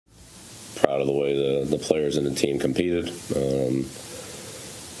proud of the way the players and the team competed,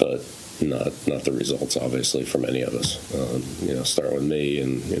 but not the results, obviously, from any of us. Start with me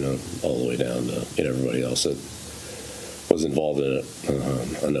and, all the way down to everybody else that was involved in it.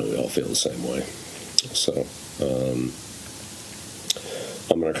 I know we all feel the same way. So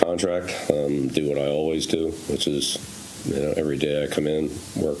I'm under contract, do what I always do, which is, every day I come in,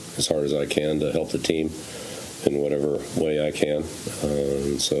 work as hard as I can to help the team in whatever way I can.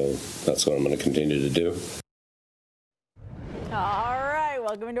 So that's what I'm going to continue to do. All right,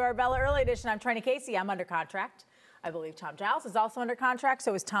 welcome into our Arbella Early Edition. I'm Trenni Casey. I'm under contract. I believe Tom Giles is also under contract.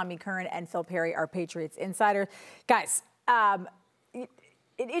 So is Tommy Curran and Phil Perry, our Patriots insider. Guys, an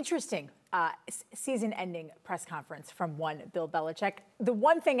interesting season-ending press conference from one Bill Belichick. The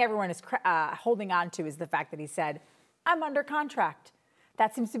one thing everyone is holding on to is the fact that he said, I'm under contract.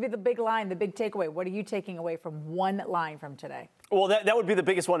 That seems to be the big line, the big takeaway. What are you taking away from one line from today? Well, that would be the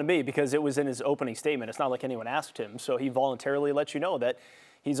biggest one to me because it was in his opening statement. It's not like anyone asked him. So he voluntarily let you know that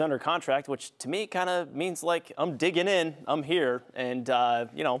he's under contract, which to me kind of means like I'm digging in, I'm here, and,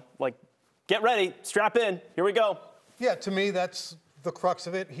 like get ready, strap in, here we go. Yeah, to me, that's the crux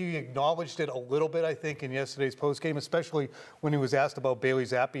of it. He acknowledged it a little bit, I think, in yesterday's postgame, especially when he was asked about Bailey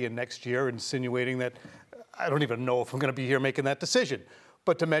Zappi and next year, insinuating that I don't even know if I'm going to be here making that decision.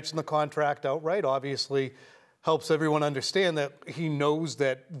 But to mention the contract outright obviously helps everyone understand that he knows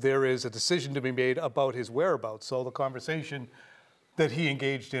that there is a decision to be made about his whereabouts. So the conversation that he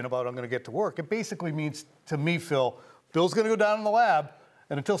engaged in about I'm going to get to work, it basically means to me, Phil, Bill's going to go down in the lab,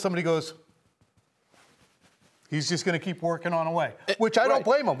 and until somebody goes, he's just going to keep working on away, which I don't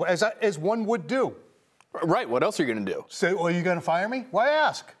blame him, as one would do. Right. What else are you going to do? Say, well, are you going to fire me? Why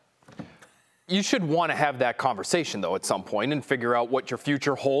ask? You should want to have that conversation, though, at some point and figure out what your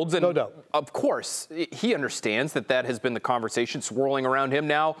future holds. And no doubt. Of course, he understands that has been the conversation swirling around him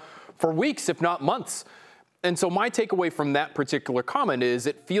now for weeks, if not months. And so my takeaway from that particular comment is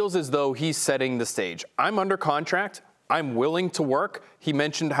it feels as though he's setting the stage. I'm under contract. I'm willing to work. He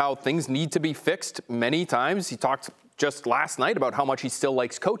mentioned how things need to be fixed many times. He talked just last night about how much he still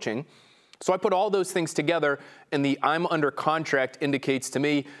likes coaching. So I put all those things together, and the I'm under contract indicates to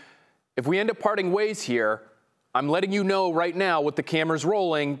me, if we end up parting ways here, I'm letting you know right now with the cameras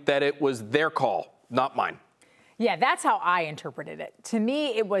rolling that it was their call, not mine. Yeah, that's how I interpreted it. To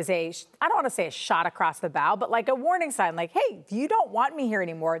me, it was I don't want to say a shot across the bow, but like a warning sign, like, hey, if you don't want me here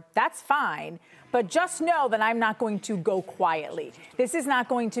anymore, that's fine. But just know that I'm not going to go quietly. This is not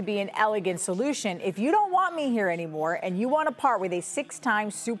going to be an elegant solution. If you don't want me here anymore and you want to part with a 6-time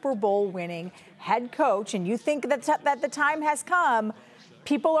Super Bowl winning head coach and you think that the time has come,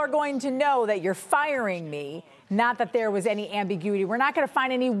 people are going to know that you're firing me, not that there was any ambiguity. We're not going to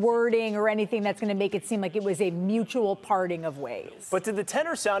find any wording or anything that's going to make it seem like it was a mutual parting of ways. But did the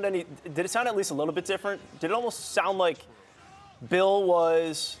tenor sound did it sound at least a little bit different? Did it almost sound like Bill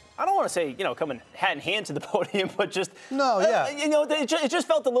was, I don't want to say, coming hat in hand to the podium, but just, no, yeah. It just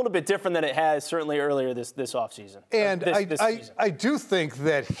felt a little bit different than it has certainly earlier this offseason. And I do think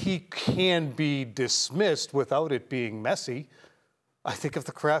that he can be dismissed without it being messy. I think if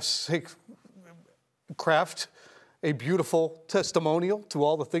the Krafts craft a beautiful testimonial to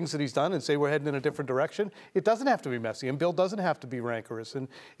all the things that he's done and say we're heading in a different direction, it doesn't have to be messy. And Bill doesn't have to be rancorous. And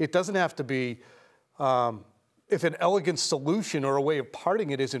it doesn't have to be, if an elegant solution or a way of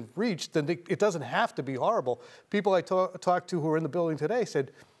parting it isn't reached, then it doesn't have to be horrible. People I talked to who are in the building today said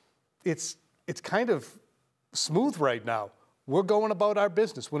it's kind of smooth right now. We're going about our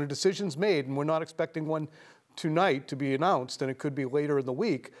business. When a decision's made, and we're not expecting one tonight to be announced, and it could be later in the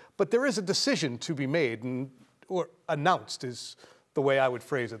week, but there is a decision to be made, or announced is the way I would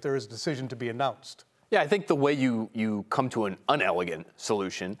phrase it. There is a decision to be announced. Yeah, I think the way you come to an unelegant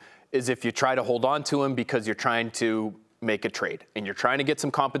solution is if you try to hold on to him because you're trying to make a trade, and you're trying to get some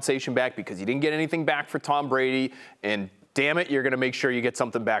compensation back because you didn't get anything back for Tom Brady, and damn it, you're going to make sure you get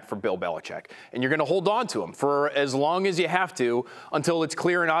something back for Bill Belichick. And you're going to hold on to him for as long as you have to until it's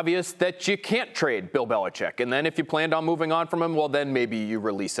clear and obvious that you can't trade Bill Belichick. And then if you planned on moving on from him, well, then maybe you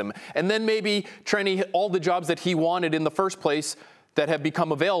release him. And then maybe Trenni, all the jobs that he wanted in the first place that have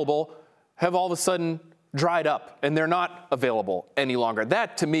become available have all of a sudden dried up and they're not available any longer.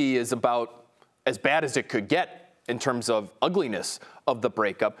 That, to me, is about as bad as it could get in terms of ugliness of the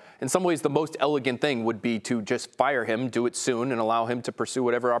breakup. In some ways, the most elegant thing would be to just fire him, do it soon, and allow him to pursue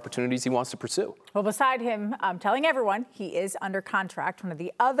whatever opportunities he wants to pursue. Well, beside him telling everyone he is under contract, one of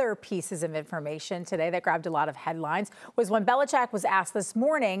the other pieces of information today that grabbed a lot of headlines was when Belichick was asked this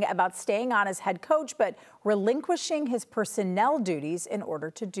morning about staying on as head coach, but relinquishing his personnel duties in order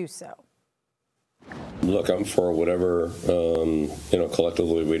to do so. Look, I'm for whatever,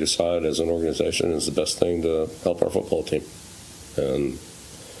 collectively we decide as an organization is the best thing to help our football team. And,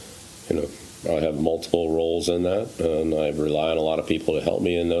 I have multiple roles in that, and I rely on a lot of people to help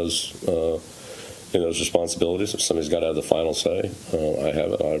me in those responsibilities. If somebody's got to have the final say, I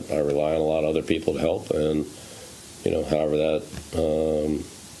have it. I rely on a lot of other people to help, and, however that,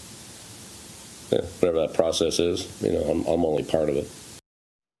 whatever that process is, I'm only part of it.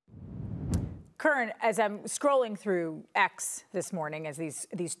 Curran, as I'm scrolling through X this morning, as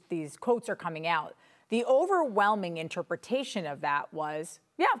these quotes are coming out, the overwhelming interpretation of that was,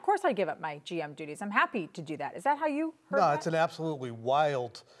 yeah, of course I give up my GM duties. I'm happy to do that. Is that how you heard that? No, it's an absolutely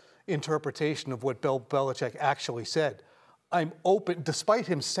wild interpretation of what Bill Belichick actually said. I'm open, despite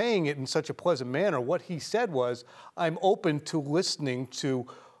him saying it in such a pleasant manner, what he said was, I'm open to listening to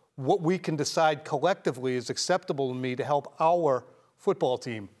what we can decide collectively is acceptable to me to help our football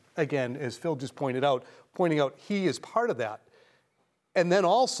team. Again, as Phil just pointing out he is part of that. And then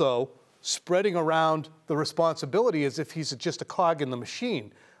also spreading around the responsibility as if he's just a cog in the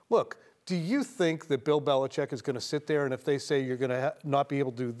machine. Look, do you think that Bill Belichick is going to sit there and if they say you're going to not be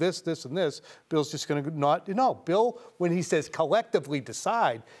able to do this, this, and this, Bill's just going to not? No, Bill, when he says collectively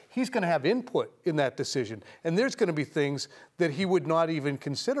decide, he's going to have input in that decision. And there's going to be things that he would not even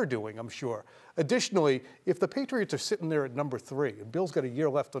consider doing, I'm sure. Additionally, if the Patriots are sitting there at number 3, and Bill's got a year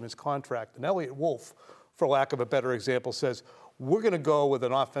left on his contract, and Elliott Wolf, for lack of a better example, says, we're going to go with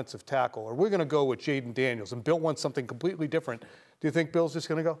an offensive tackle, or we're going to go with Jaden Daniels, and Bill wants something completely different, do you think Bill's just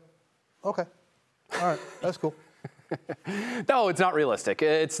going to go, okay, all right, that's cool? No, it's not realistic.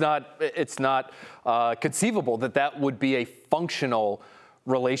 It's not conceivable that would be a functional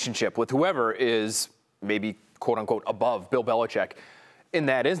relationship with whoever is maybe, quote unquote, above Bill Belichick in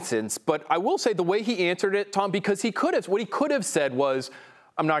that instance. But I will say the way he answered it, Tom, because what he could have said was,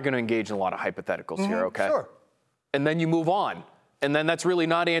 I'm not going to engage in a lot of hypotheticals here, okay? Sure. And then you move on. And then that's really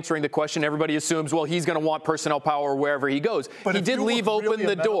not answering the question. Everybody assumes, well, he's going to want personnel power wherever he goes. But he did leave open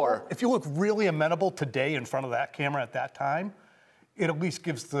the door. If you look really amenable today in front of that camera at that time, it at least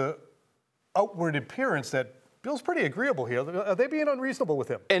gives the outward appearance that Bill's pretty agreeable here. Are they being unreasonable with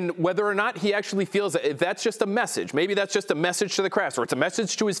him? And whether or not he actually feels that, if that's just a message, maybe that's just a message to the Krafts, or it's a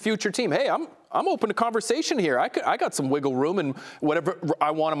message to his future team. Hey, I'm open to conversation here. I got some wiggle room in whatever I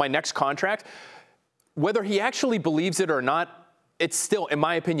want in my next contract. Whether he actually believes it or not, it's still, in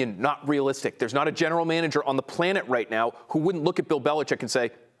my opinion, not realistic. There's not a general manager on the planet right now who wouldn't look at Bill Belichick and say,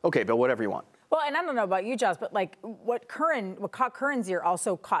 okay, Bill, whatever you want. Well, and I don't know about you, Giles, but like what caught Curran's ear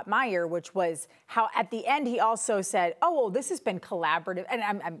also caught my ear, which was how at the end he also said, oh, well, this has been collaborative. And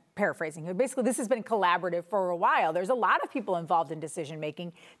I'm paraphrasing here. Basically, this has been collaborative for a while. There's a lot of people involved in decision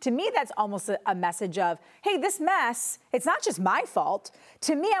making. To me, that's almost a message of, hey, this mess, it's not just my fault.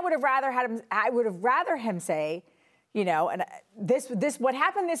 To me, I would have rather him say, and this what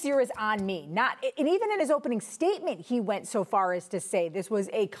happened this year is on me. And even in his opening statement, he went so far as to say this was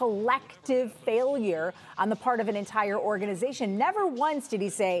a collective failure on the part of an entire organization. Never once did he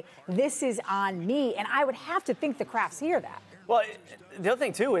say, this is on me. And I would have to think the Krafts hear that. Well, the other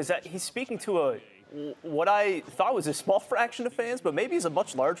thing, too, is that he's speaking to what I thought was a small fraction of fans, but maybe is a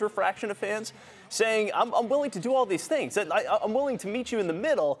much larger fraction of fans, saying, I'm willing to do all these things. I'm willing to meet you in the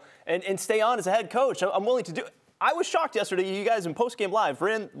middle and stay on as a head coach. I'm willing to do it. I was shocked yesterday. You guys in Post Game Live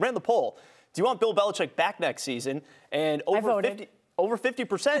ran the poll. Do you want Bill Belichick back next season? And over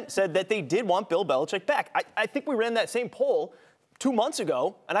 50% said that they did want Bill Belichick back. I think we ran that same poll 2 months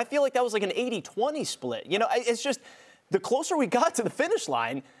ago, and I feel like that was like an 80-20 split. It's just the closer we got to the finish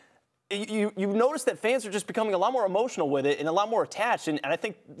line, you notice that fans are just becoming a lot more emotional with it and a lot more attached. And I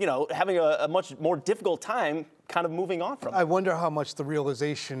think, having a much more difficult time kind of moving on from it. I wonder how much the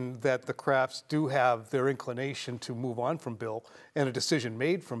realization that the Krafts do have their inclination to move on from Bill and a decision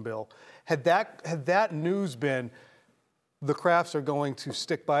made from Bill. Had that news been the Krafts are going to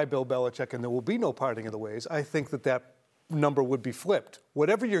stick by Bill Belichick and there will be no parting of the ways, I think that number would be flipped.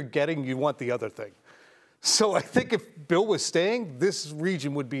 Whatever you're getting, you want the other thing. So I think if Bill was staying, this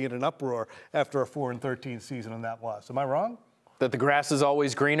region would be in an uproar after a 4-13 season on that loss. Am I wrong? That the grass is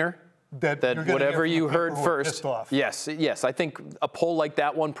always greener? That whatever you heard first. Yes. I think a poll like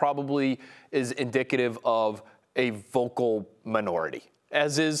that one probably is indicative of a vocal minority,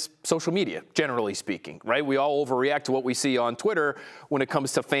 as is social media, generally speaking, right? We all overreact to what we see on Twitter when it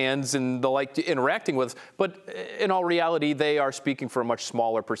comes to fans and the like interacting with us. But in all reality, they are speaking for a much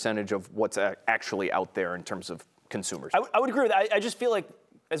smaller percentage of what's actually out there in terms of consumers. I would agree with that. I just feel like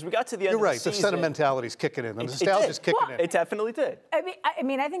as we got to the end You're of right. the season, The sentimentality's kicking in. The nostalgia's kicking in. It definitely did. I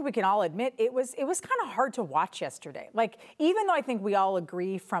mean, I think we can all admit it was kind of hard to watch yesterday. Like, even though I think we all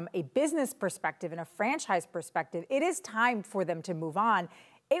agree from a business perspective and a franchise perspective, it is time for them to move on.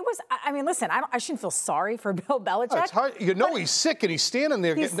 It was, I mean, listen, I shouldn't feel sorry for Bill Belichick. Oh, it's hard. You know he's sick and he's standing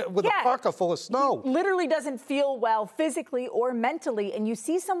there with a parka full of snow. He literally doesn't feel well physically or mentally. And you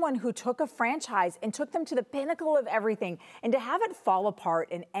see someone who took a franchise and took them to the pinnacle of everything. And to have it fall apart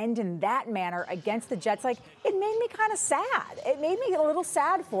and end in that manner against the Jets, like, it made me kind of sad. It made me a little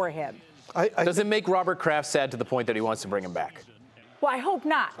sad for him. Does it make Robert Kraft sad to the point that he wants to bring him back? Well, I hope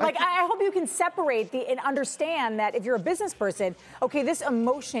not. Like, I hope you can separate and understand that if you're a business person, okay, this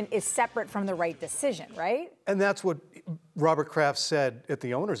emotion is separate from the right decision, right? And that's what Robert Kraft said at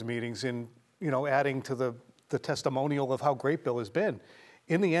the owners' meetings in, adding to the testimonial of how great Bill has been.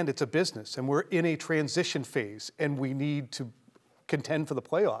 In the end, it's a business, and we're in a transition phase, and we need to contend for the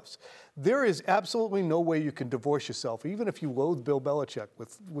playoffs. There is absolutely no way you can divorce yourself, even if you loathe Bill Belichick,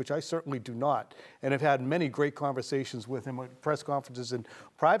 which I certainly do not, and have had many great conversations with him at press conferences and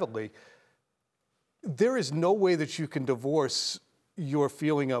privately. There is no way that you can divorce your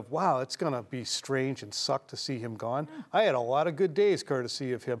feeling of, wow, it's going to be strange and suck to see him gone. I had a lot of good days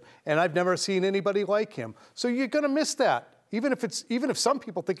courtesy of him, and I've never seen anybody like him. So you're going to miss that. Even if some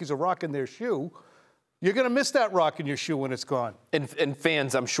people think he's a rock in their shoe, you're going to miss that rock in your shoe when it's gone. And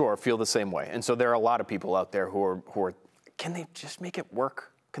fans, I'm sure, feel the same way. And so there are a lot of people out there who are, can they just make it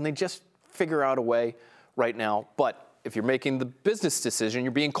work? Can they just figure out a way right now? But if you're making the business decision,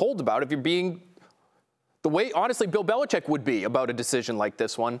 you're being cold about it. If you're being the way, honestly, Bill Belichick would be about a decision like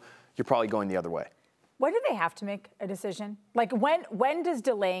this one, you're probably going the other way. When do they have to make a decision? Like, when does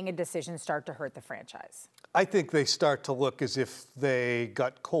delaying a decision start to hurt the franchise? I think they start to look as if they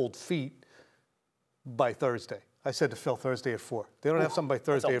got cold feet by Thursday. I said to Phil Thursday at 4. They don't have something by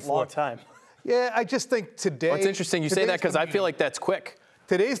Thursday at 4. That's a long time. Yeah, I just think today. Well, it's interesting you say that because I feel like that's quick.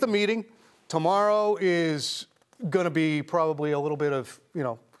 Today's the meeting. Tomorrow is going to be probably a little bit of,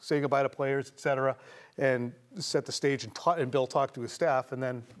 say goodbye to players, et cetera, and set the stage and Bill talk to his staff, and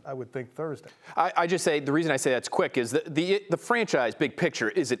then I would think Thursday. I just say the reason I say that's quick is that the franchise big picture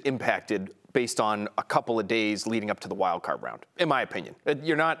isn't impacted based on a couple of days leading up to the wild card round, in my opinion.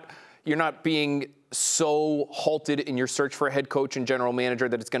 You're not being so halted in your search for a head coach and general manager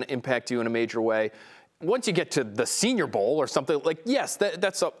that it's going to impact you in a major way. Once you get to the Senior Bowl or something, like, yes,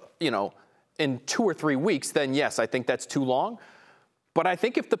 that's in 2 or 3 weeks, then yes, I think that's too long. But I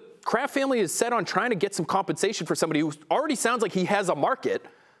think if the Kraft family is set on trying to get some compensation for somebody who already sounds like he has a market,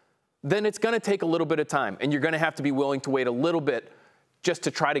 then it's going to take a little bit of time, and you're going to have to be willing to wait a little bit just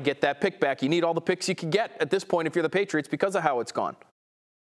to try to get that pick back. You need all the picks you can get at this point if you're the Patriots because of how it's gone.